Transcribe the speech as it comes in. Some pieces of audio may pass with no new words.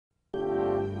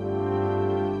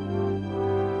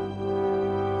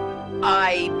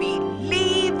I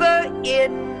believe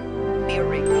in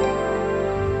miracles.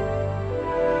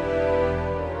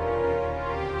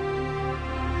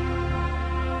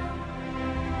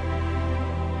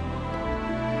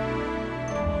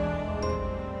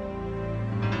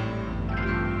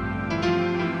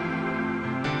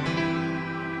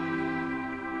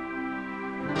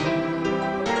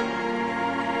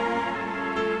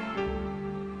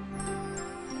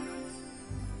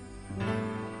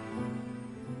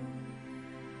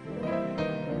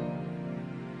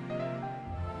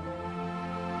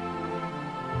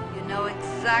 Know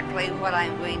exactly what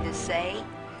I'm going to say.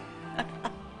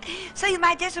 So you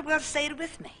might just as well say it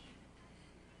with me.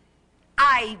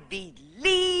 I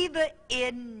believe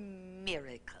in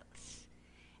miracles.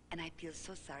 And I feel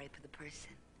so sorry for the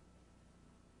person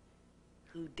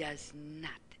who does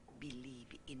not believe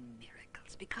in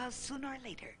miracles, because sooner or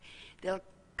later there'll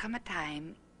come a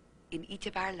time in each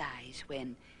of our lives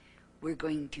when we're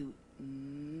going to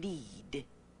need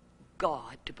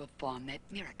God to perform that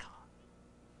miracle.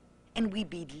 And we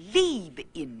believe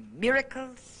in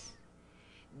miracles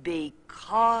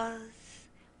because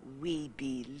we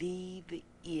believe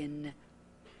in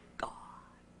God.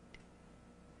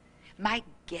 My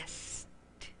guest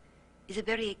is a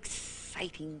very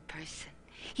exciting person.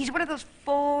 He's one of those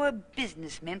 4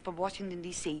 businessmen from Washington,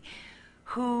 D.C.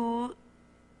 who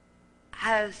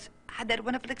has had that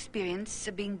wonderful experience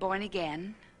of being born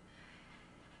again,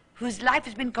 whose life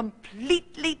has been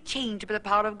completely changed by the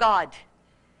power of God.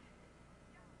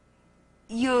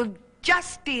 You'll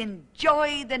just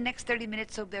enjoy the next 30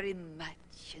 minutes so very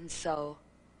much, and so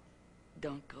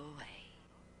don't go away.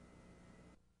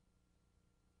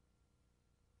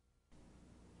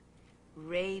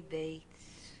 Ray Bates,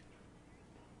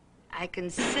 I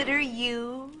consider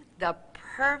you the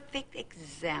perfect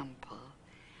example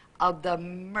of the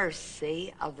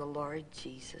mercy of the Lord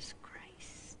Jesus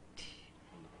Christ.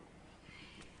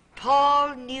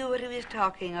 Paul knew what he was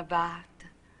talking about.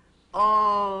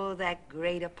 Oh, that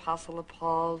great apostle of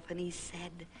Paul, when he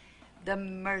said, the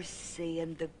mercy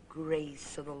and the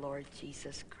grace of the Lord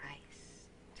Jesus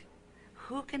Christ.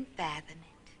 Who can fathom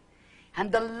it? And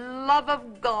the love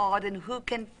of God, and who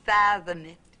can fathom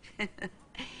it?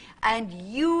 And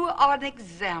you are an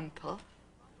example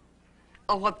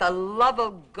of what the love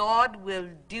of God will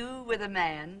do with a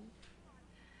man.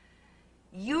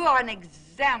 You are an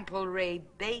example, Ray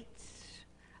Bates,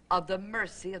 of the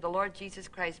mercy of the Lord Jesus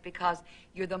Christ, because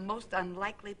you're the most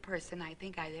unlikely person I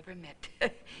think I've ever met.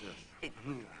 Yes.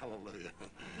 Hallelujah.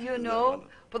 You know,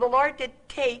 for the Lord to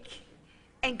take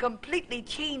and completely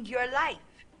change your life.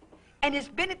 And it's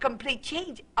been a complete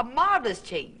change, a marvelous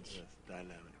change. Yes,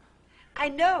 dynamic. I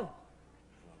know.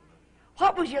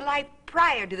 What was your life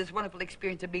prior to this wonderful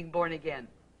experience of being born again?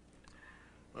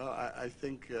 Well, I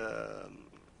think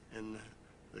in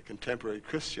the contemporary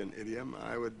Christian idiom,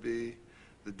 I would be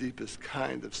the deepest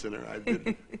kind of sinner.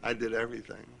 I did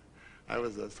everything. I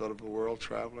was a sort of a world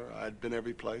traveler. I'd been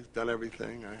every place, done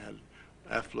everything. I had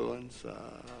affluence,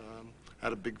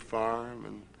 had a big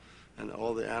farm, and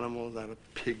all the animals. I had a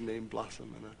pig named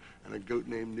Blossom and a goat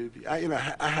named Newbie.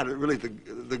 I had really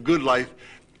the good life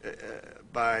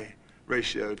by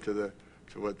ratio to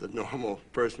what the normal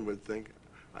person would think.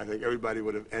 I think everybody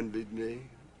would have envied me.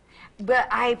 But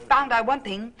I found out one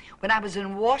thing when I was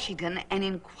in Washington and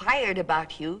inquired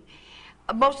about you.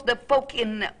 Most of the folk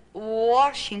in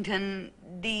Washington,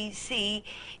 D.C.,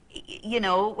 you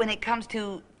know, when it comes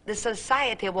to the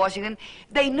society of Washington,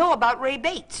 they know about Ray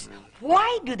Bates. Yeah.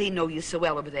 Why do they know you so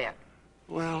well over there?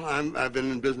 Well, I've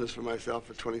been in business for myself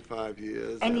for 25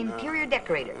 years. An interior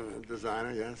decorator. A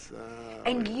designer, yes.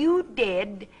 And you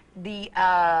did the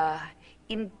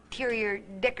interior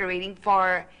decorating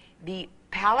for the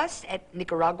palace at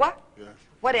Nicaragua? Yes.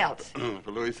 What else?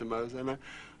 For Louis Somoza. And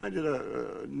I did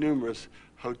numerous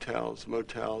hotels,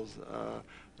 motels.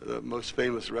 The most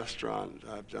famous restaurant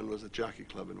I've done was a Jockey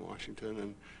Club in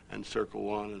Washington, and Circle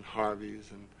One, and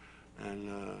Harvey's, and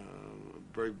a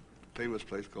very famous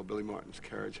place called Billy Martin's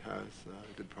Carriage House.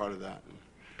 I did part of that.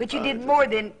 But you did more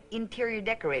than interior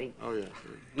decorating. Oh,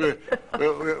 yes.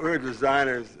 We're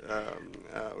designers.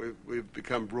 We've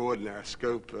become broad in our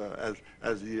scope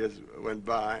as the years went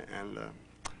by. And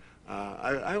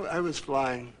I was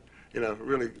flying,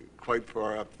 really quite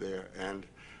far up there. And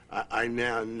I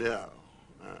now know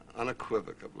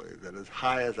unequivocally that as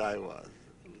high as I was,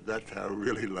 that's how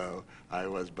really low I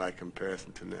was by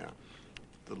comparison to now.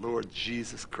 The Lord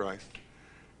Jesus Christ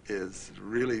is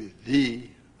really the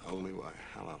only way.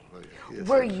 Hallelujah.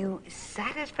 Were you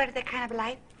satisfied with that kind of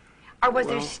life? Or was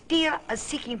there Well, still a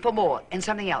seeking for more and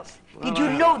something else? Well, Did you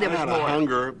know there I was had more? a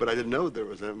hunger, but I didn't know there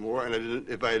was more, and I didn't.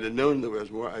 If I had known there was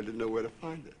more, I didn't know where to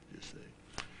find it. You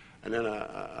see, and then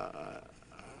a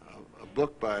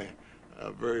book by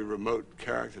a very remote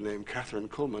character named Kathryn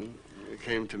Kuhlman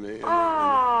came to me in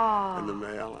the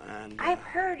mail, and I've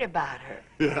heard about her.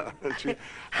 yeah. She,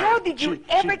 How did you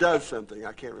ever? She does something.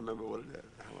 I can't remember what it is.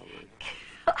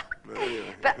 But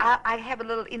anyway. But I have a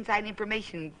little inside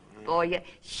information for you.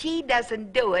 She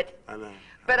doesn't do it. I know.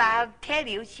 But I'll tell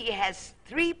you, she has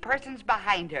 3 persons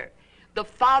behind her. The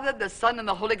Father, the Son, and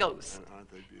the Holy Ghost.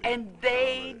 Aren't they beautiful? And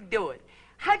they do it.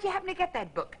 How'd you happen to get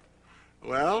that book?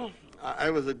 Well, I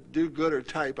was a do-gooder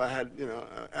type. I had,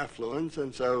 affluence,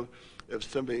 and so if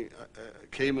somebody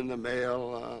came in the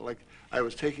mail, like I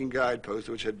was taking Guidepost,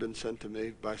 which had been sent to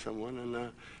me by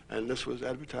someone, and this was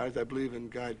advertised, I believe, in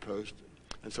Guidepost.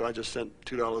 And so I just sent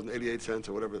 $2.88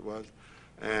 or whatever it was,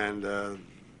 and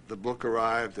the book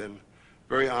arrived, and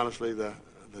very honestly, the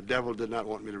devil did not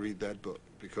want me to read that book,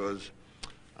 because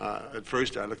at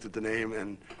first I looked at the name,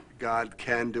 and God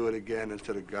can do it again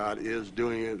instead of God is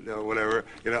doing it, or whatever,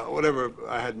 whatever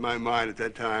I had in my mind at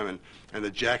that time, and the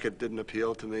jacket didn't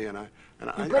appeal to me, and I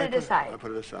put it aside. I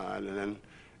put it aside, and then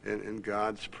in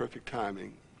God's perfect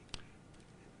timing,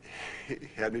 he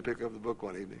had me pick up the book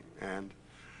one evening, and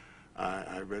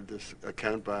I read this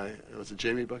account by, was it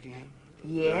Jamie Buckingham?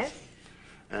 Yes.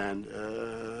 And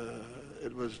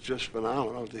it was just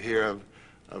phenomenal to hear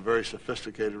a very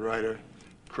sophisticated writer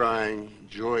crying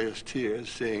joyous tears,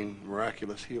 seeing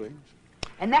miraculous healings.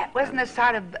 And that wasn't the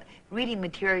sort of reading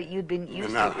material you'd been used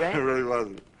to, right? No, it really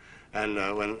wasn't. And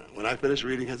when I finished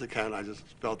reading his account, I just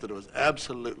felt that it was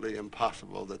absolutely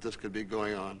impossible that this could be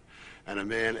going on. And a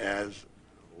man as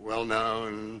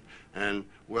well-known and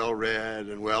well-read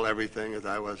and well-everything as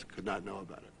I was could not know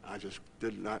about it. I just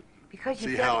did not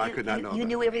see how I could not know about it. You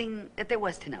knew everything that there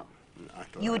was to know.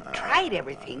 You had tried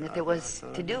everything that there was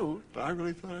to do. But I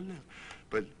really thought I knew.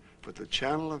 But the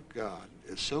channel of God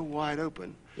is so wide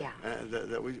open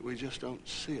that we just don't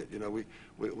see it.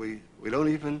 We don't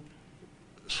even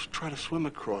try to swim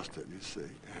across it, you see.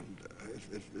 And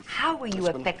how were you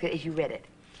affected as you read it?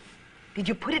 Did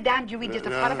you put it down? Did you read just a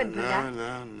part of it and put it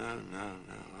down? No.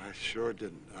 I sure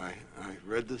didn't. I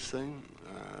read this thing.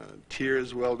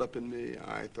 Tears welled up in me.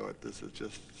 I thought, this is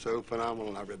just so phenomenal.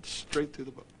 And I read straight through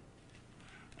the book.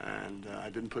 And I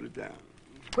didn't put it down.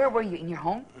 Where were you? In your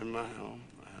home? In my home.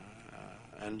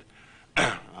 And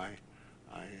I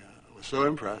was so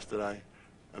impressed that I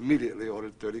immediately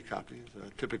ordered 30 copies,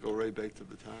 typical Ray Bates of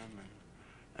the time.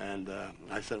 And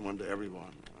I sent one to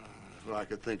everyone who I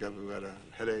could think of who had a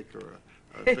headache or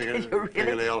a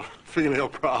fingernail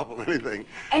problem, anything.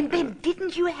 And then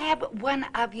didn't you have one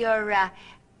of your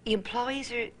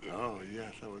employees? Oh,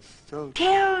 yes, that was so...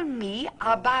 Tell me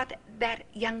about that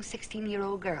young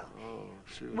 16-year-old girl. Oh,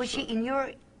 she was... Was she in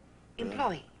your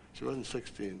employ? She wasn't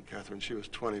 16, Kathryn. She was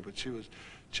 20, but she was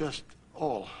just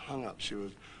all hung up. She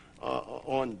was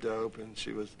on dope, and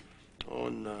she was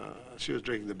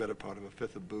drinking the better part of a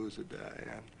fifth of booze a day,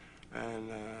 and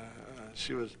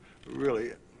she was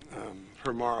really,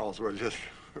 her morals were just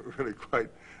really quite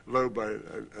low by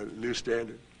a new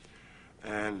standard,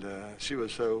 and she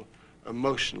was so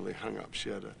emotionally hung up. She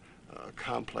had a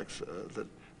complex that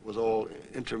was all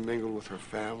intermingled with her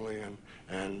family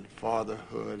and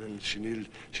fatherhood, and she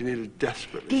needed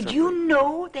desperately. Did something. you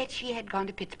know that she had gone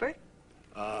to Pittsburgh?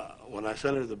 When I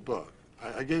sent her the book,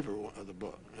 I gave her the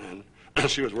book, and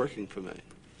she was working for me,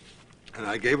 and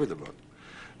I gave her the book,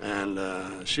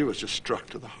 and she was just struck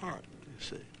to the heart, you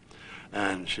see,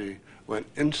 and she went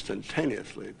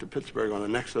instantaneously to Pittsburgh on the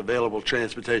next available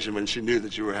transportation when she knew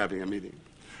that you were having a meeting,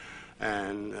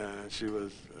 and she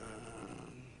was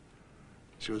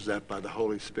zapped by the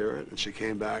Holy Spirit, and she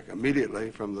came back immediately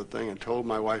from the thing and told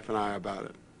my wife and I about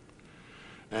it.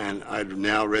 And I'd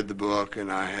now read the book, and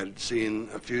I had seen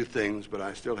a few things, but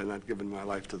I still had not given my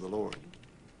life to the Lord.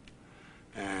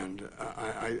 And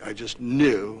I just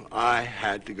knew I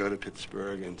had to go to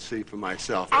Pittsburgh and see for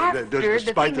myself. After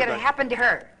the thing that had happened to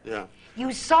her. Yeah.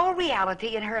 You saw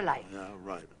reality in her life. Yeah,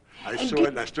 right. I saw it,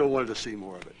 and I still wanted to see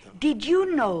more of it. Did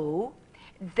you know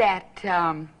that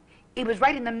it was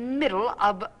right in the middle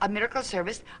of a miracle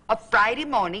service, a Friday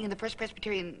morning in the First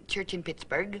Presbyterian Church in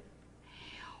Pittsburgh,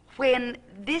 when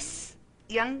this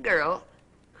young girl,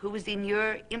 who was in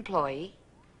your employ,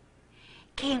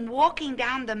 came walking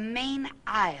down the main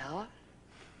aisle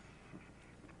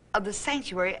of the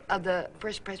sanctuary of the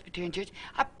First Presbyterian Church,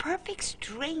 a perfect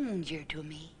stranger to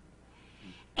me.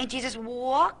 And she just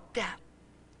walked up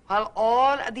while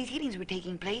all of these healings were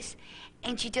taking place,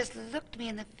 and she just looked me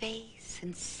in the face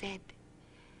and said,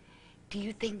 do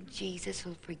you think Jesus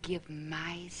will forgive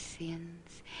my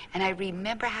sins? And I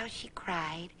remember how she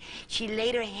cried. She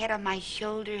laid her head on my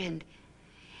shoulder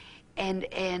and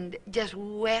just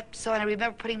wept so. And I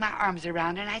remember putting my arms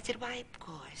around her, and I said, why, of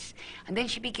course. And then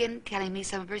she began telling me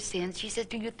some of her sins. She says,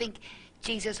 do you think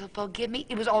Jesus will forgive me?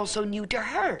 It was all so new to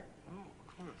her. Oh,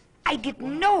 of course. I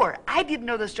didn't know her. I didn't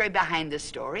know the story behind the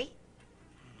story.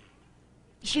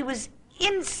 She was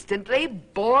instantly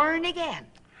born again.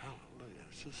 Hallelujah.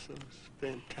 This is so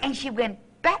fantastic. And she went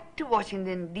back to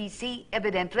Washington, D.C.,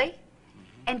 evidently,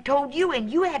 and told you,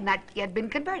 and you had not yet been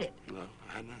converted. No,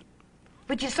 I had not.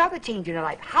 But you saw the change in her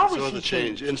life. How was she I saw the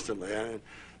change changed? instantly.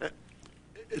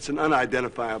 It's an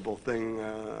unidentifiable thing.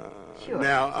 Sure.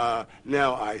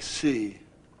 Now I see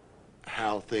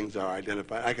how things are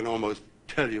identified. I can almost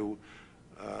tell you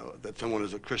that someone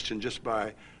is a Christian just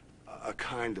by a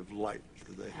kind of light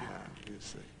that they have, you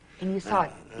see. And you saw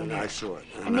it. And I saw it.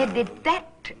 And then did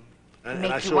that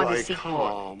make you want to seek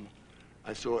more?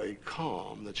 I saw a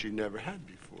calm that she never had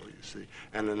before, you see,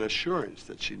 and an assurance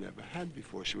that she never had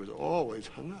before. She was always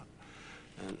hung up,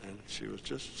 and she was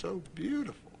just so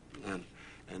beautiful and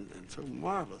so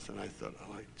marvelous. And I thought,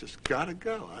 oh, I just gotta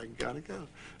go. I gotta go.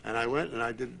 And I went and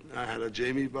I had a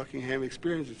Jamie Buckingham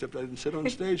experience, except I didn't sit on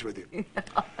stage with you.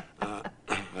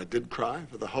 I did cry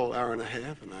for the whole hour and a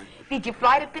half, and Did you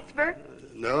fly to Pittsburgh?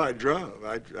 no, I drove.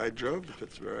 I drove to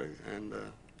Pittsburgh, and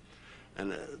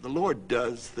the Lord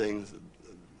does things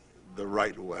the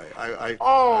right way.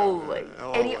 Always.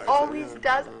 And he always yeah.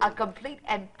 does a complete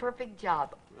and perfect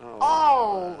job. Oh,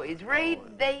 Always. Raid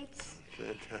dates.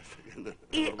 Fantastic, isn't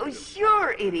it?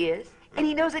 Sure it is. And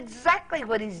he knows exactly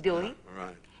what he's doing.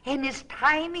 Right. And his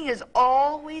timing is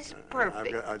always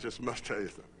perfect. I just must tell you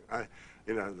something.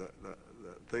 The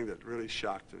thing that really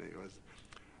shocked me was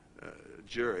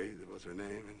Jury, that was her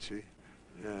name, and she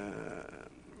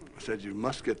said, you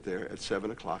must get there at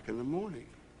 7 o'clock in the morning.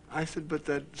 I said, but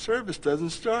that service doesn't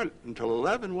start until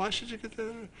 11. Why should you get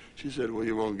there? She said, well,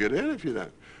 you won't get in if you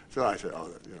don't. So I said, I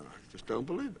just don't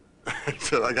believe it.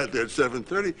 So I got there at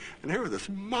 7:30, and here was this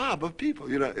mob of people.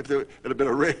 If there had been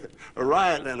a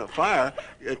riot and a fire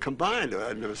combined,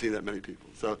 I'd never seen that many people.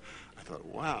 So I thought,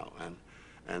 wow.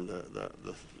 And I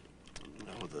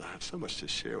have so much to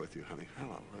share with you, honey.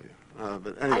 Hallelujah.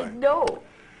 But anyway. I know.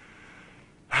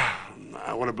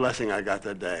 What a blessing I got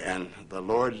that day. And the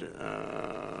Lord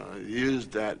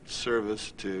used that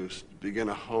service to begin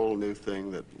a whole new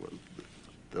thing, that was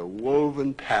the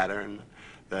woven pattern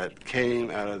that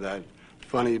came out of that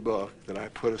funny book that I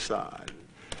put aside.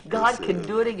 God can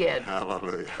do it again.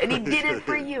 Hallelujah. And he did it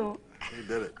for you. He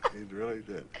did it. He really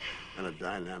did. And a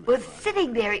dynamic Well, life.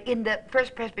 sitting there in the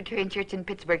First Presbyterian Church in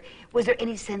Pittsburgh, was there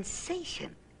any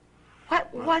sensation?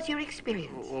 What was your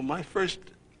experience? Well, my first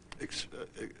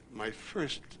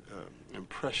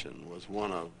impression was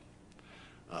one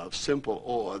of simple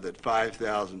awe that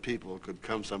 5,000 people could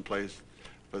come someplace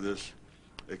for this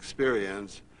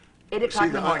experience. 8 o'clock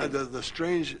in the morning. The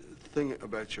strange thing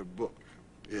about your book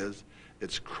is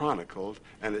it's chronicled,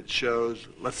 and it shows,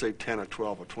 let's say 10 or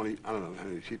 12 or 20, I don't know how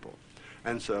many people.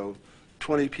 And so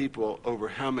 20 people over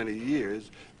how many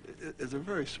years is a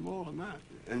very small amount.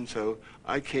 And so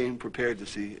I came prepared to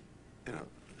see,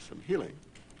 some healing.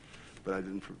 But I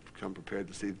didn't come prepared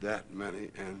to see that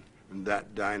many and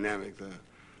that dynamic. The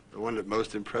one that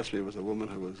most impressed me was a woman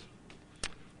who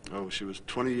was, she was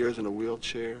 20 years in a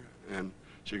wheelchair, and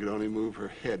she could only move her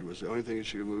head. Was the only thing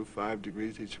she could move 5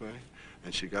 degrees each way.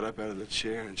 And she got up out of the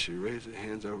chair, and she raised her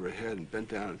hands over her head and bent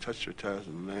down and touched her toes,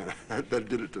 and man, that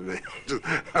did it to me.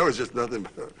 I was just nothing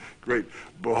but a great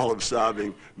ball of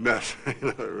sobbing mess. It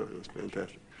really was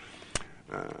fantastic.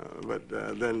 But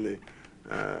then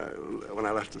when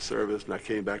I left the service and I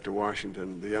came back to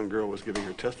Washington, the young girl was giving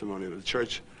her testimony at the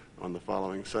church on the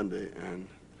following Sunday, and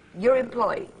Your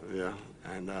employee. yeah,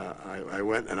 and I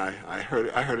went and I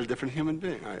heard a different human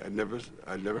being. I'd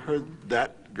never heard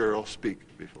that girl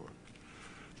speak before.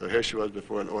 So here she was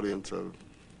before an audience of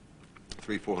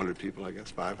 300-400 people, I guess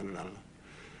 500, I don't know,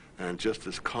 and just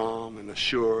as calm and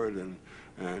assured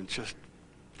and just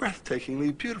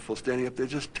breathtakingly beautiful, standing up there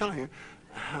just telling her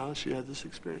how she had this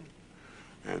experience.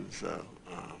 And so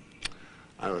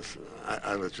I was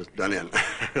just done in,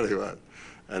 I really was.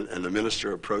 And the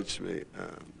minister approached me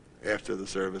after the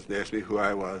service and asked me who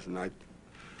I was,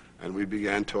 and we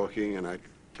began talking, and I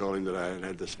told him that I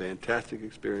had this fantastic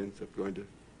experience of going to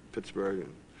Pittsburgh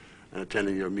and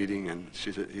attending your meeting, and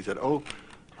he said, oh,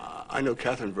 I know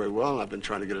Kathryn very well, and I've been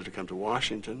trying to get her to come to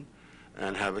Washington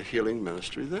and have a healing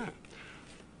ministry there.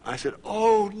 I said,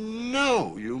 oh,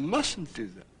 no, you mustn't do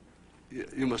that.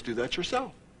 You must do that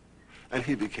yourself. And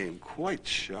he became quite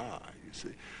shy, you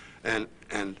see.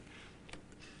 And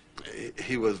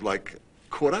he was like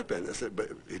caught up in this, but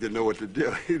he didn't know what to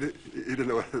do. He didn't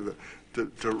know whether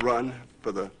to run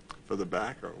for the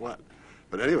back or what.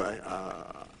 But anyway,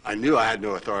 I knew I had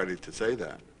no authority to say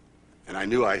that, and I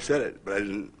knew I said it, but I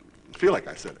didn't feel like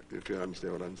I said it. If you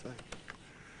understand what I'm saying.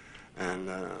 And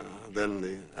then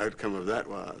the outcome of that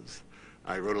was,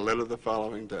 I wrote a letter the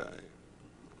following day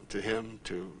to him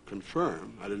to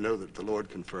confirm. I didn't know that the Lord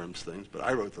confirms things, but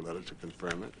I wrote the letter to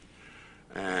confirm it.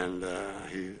 And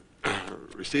he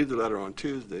received the letter on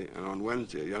Tuesday, and on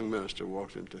Wednesday a young minister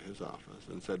walked into his office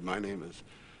and said, my name is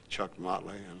Chuck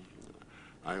Motley,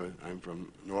 and I'm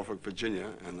from Norfolk, Virginia,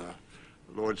 and the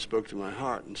Lord spoke to my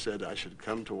heart and said I should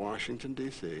come to Washington,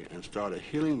 D.C. and start a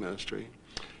healing ministry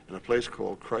in a place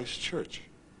called Christ Church.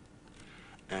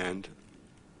 And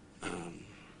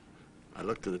I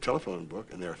looked in the telephone book,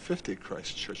 and there are 50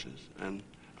 Christ churches, and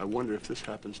I wonder if this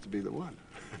happens to be the one.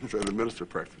 So the minister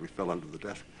practically fell under the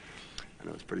desk, and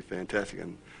it was pretty fantastic.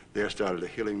 And there started a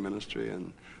healing ministry,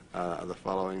 and the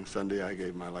following Sunday I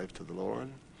gave my life to the Lord.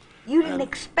 You didn't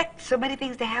expect so many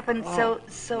things to happen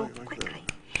so quickly.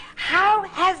 How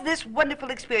has this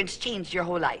wonderful experience changed your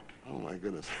whole life? Oh my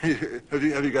goodness! Have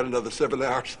you got another 7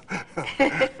 hours?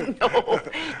 No.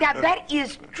 Now that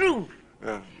is true.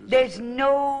 Yeah, there's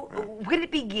no, when it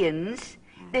begins,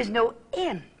 there's no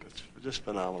end. It's just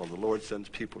phenomenal. The Lord sends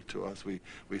people to us. We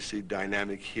see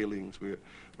dynamic healings.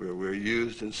 We're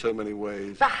used in so many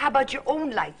ways. But how about your own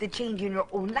life, the change in your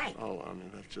own life? Oh, I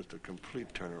mean, that's just a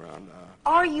complete turnaround.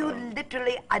 Are you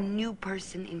literally a new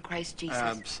person in Christ Jesus?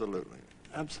 Absolutely.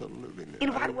 Absolutely.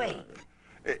 In what way?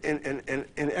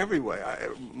 In every way.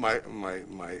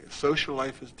 My social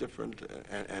life is different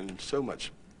and so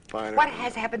much finer. What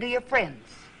has happened to your friends?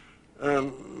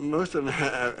 Most of them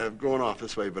have gone off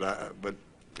this way, but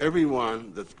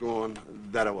everyone that's gone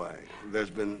that way, there's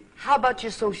been... How about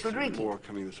your social drinking? More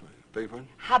coming this way. Beg your pardon?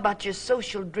 How about your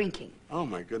social drinking? Oh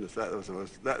my goodness, that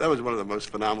was one of the most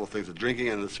phenomenal things, the drinking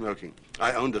and the smoking.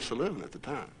 I owned a saloon at the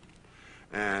time.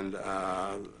 And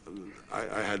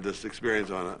I had this experience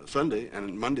on a Sunday,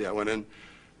 and Monday I went in,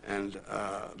 and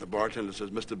the bartender says,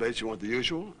 Mr. Bates, you want the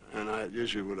usual? And I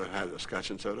usually would have had a scotch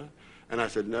and soda. And I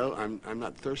said, no, I'm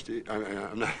not thirsty.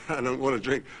 I don't want to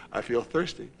drink. I feel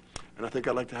thirsty. And I think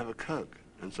I'd like to have a Coke.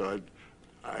 And so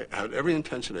I had every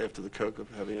intention after the Coke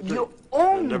of having a drink. You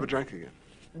owned never drank again.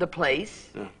 The place.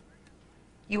 Yeah.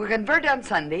 You were converted on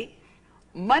Sunday.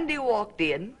 Monday walked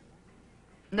in.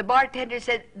 And the bartender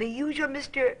said, the usual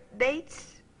Mr.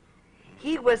 Bates?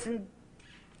 He wasn't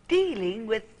dealing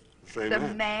with the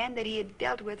man that he had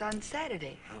dealt with on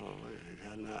Saturday. Hallelujah. He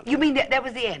had not. You mean that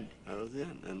was the end? That was the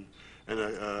end. And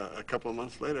a couple of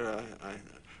months later,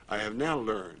 I have now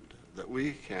learned that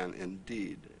we can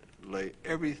indeed lay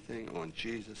everything on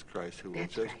Jesus Christ, who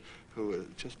will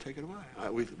just take it away.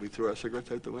 We threw our cigarettes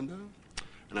out the window,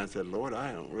 and I said, Lord,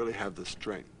 I don't really have the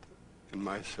strength in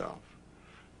myself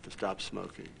to stop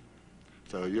smoking.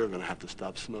 So you're going to have to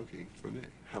stop smoking for me.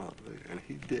 Hallelujah. And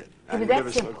he did. I mean,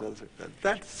 never smoked another cigarette.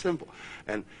 That's simple.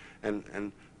 And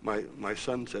my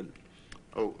son said,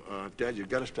 oh, Dad, you've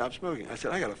got to stop smoking. I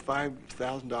said, I got a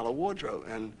 $5,000 wardrobe,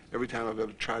 and every time I've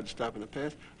ever tried to stop in the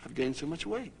past, I've gained so much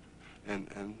weight. And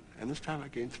this time I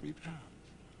gained 3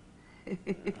 pounds.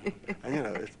 And, you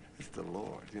know, it's the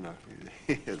Lord, you know.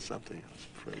 He has something else.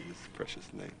 Praise his precious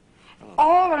name.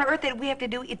 All on earth that we have to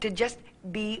do is to just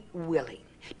be willing.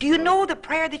 Do you know the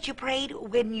prayer that you prayed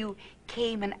when you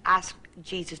came and asked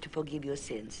Jesus to forgive your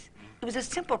sins? It was a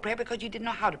simple prayer because you didn't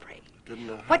know how to pray. Didn't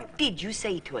know how What did you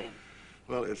say to him?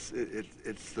 Well, it's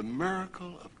the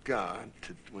miracle of God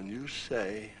when you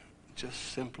say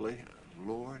just simply,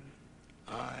 Lord,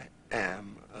 I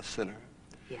am a sinner,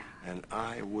 and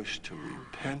I wish to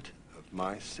repent of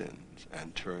my sins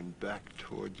and turn back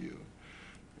toward you.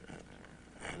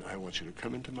 And I want you to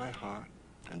come into my heart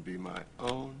and be my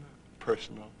own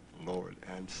personal Lord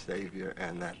and Savior,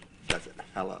 and that's it.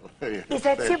 Hallelujah. Is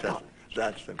that simple?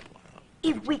 That's simple.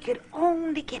 If we could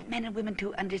only get men and women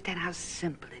to understand how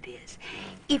simple it is.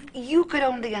 If you could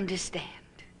only understand.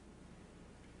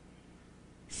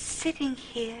 Sitting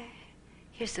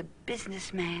here's a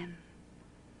businessman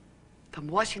from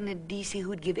Washington, D.C.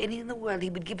 who'd give anything in the world. He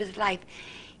would give his life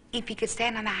if he could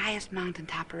stand on the highest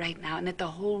mountaintop right now and let the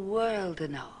whole world to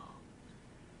know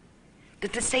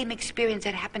that the same experience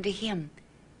that happened to him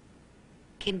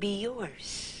can be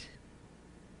yours.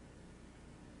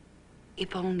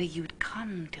 If only you'd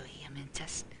come to him in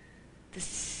just the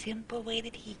simple way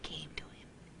that he came to him.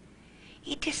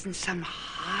 It isn't some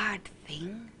hard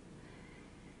thing.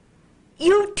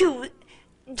 You too,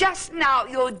 just now,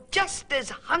 you're just as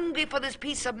hungry for this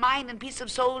peace of mind and peace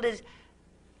of soul as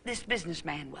this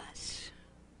businessman was.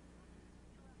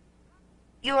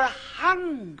 You're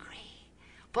hungry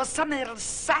for something that'll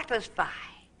satisfy.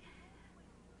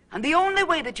 And the only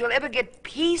way that you'll ever get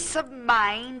peace of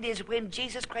mind is when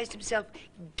Jesus Christ himself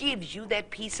gives you that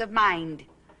peace of mind.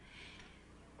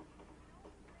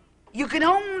 You can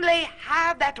only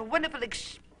have that wonderful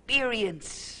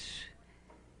experience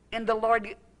in the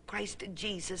Lord Christ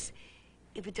Jesus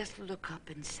if you just look up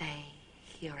and say,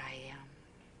 here I am.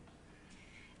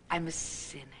 I'm a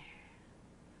sinner.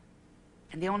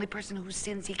 And the only person whose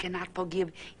sins he cannot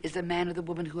forgive is the man or the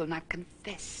woman who will not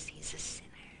confess he's a sinner.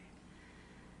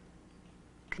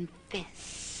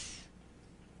 Confess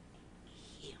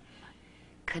him.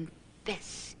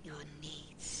 Confess your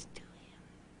needs to him.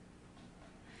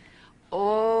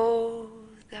 Oh,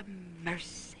 the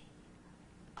mercy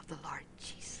of the Lord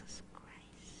Jesus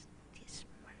Christ. His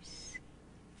mercy.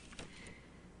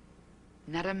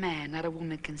 Not a man, not a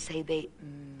woman can say they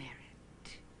merit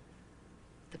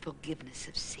the forgiveness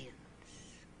of sins.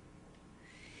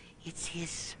 It's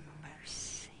his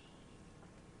mercy.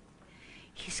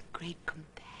 His great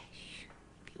compassion.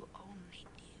 If you only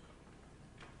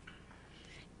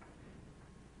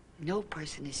knew. No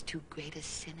person is too great a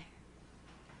sinner.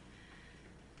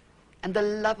 And the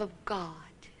love of God.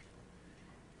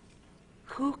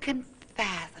 Who can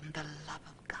fathom the love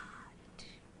of God?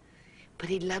 But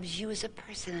he loves you as a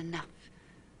person enough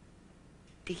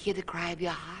to hear the cry of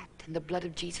your heart, and the blood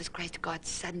of Jesus Christ, God's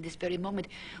Son, this very moment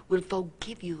will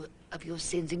forgive you of your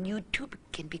sins, and you too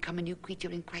can become a new creature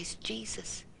in Christ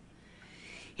Jesus.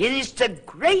 It is the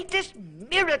greatest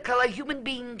miracle a human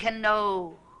being can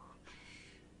know.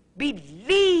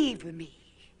 Believe me,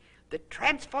 the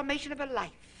transformation of a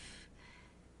life,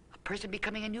 a person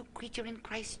becoming a new creature in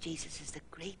Christ Jesus, is the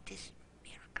greatest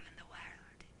miracle in the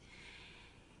world.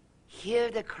 Hear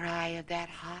the cry of that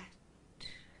heart.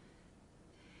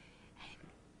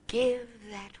 Give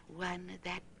that one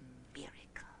that